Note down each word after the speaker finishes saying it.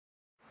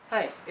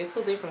Hi, it's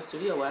Jose from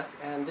Studio West,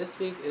 and this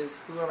week is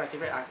who are my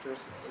favorite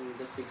actors in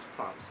this week's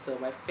prompt. So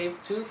my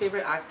two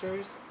favorite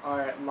actors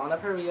are Lana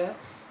Parrilla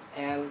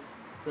and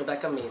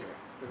Rebecca Mader.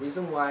 The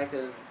reason why,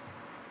 because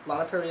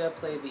Lana Parrilla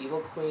played the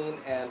Evil Queen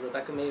and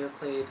Rebecca Mader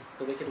played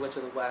the Wicked Witch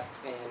of the West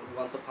in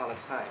Once Upon a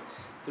Time.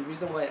 The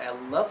reason why I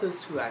love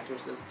those two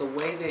actors is the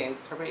way they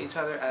interpret each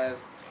other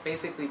as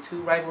basically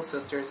two rival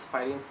sisters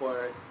fighting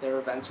for their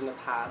revenge in the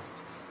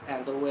past,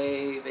 and the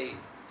way they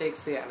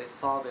fix it and they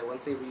solve it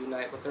once they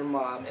reunite with their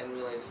mom and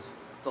realize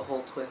the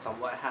whole twist on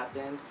what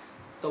happened.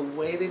 The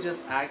way they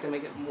just act and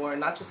make it more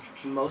not just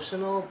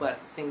emotional, but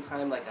at the same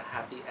time like a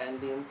happy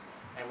ending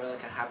and really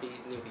like a happy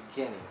new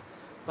beginning.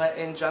 But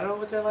in general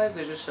with their lives,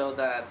 they just show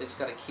that they just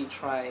gotta keep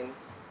trying,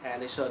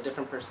 and they show a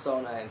different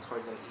persona and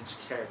towards in each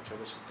character,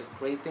 which is the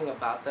great thing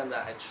about them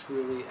that I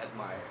truly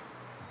admire.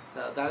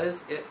 So that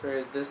is it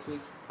for this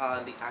week's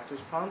The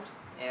Actors Prompt,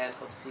 and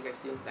hope to see you guys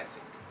soon next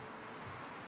week.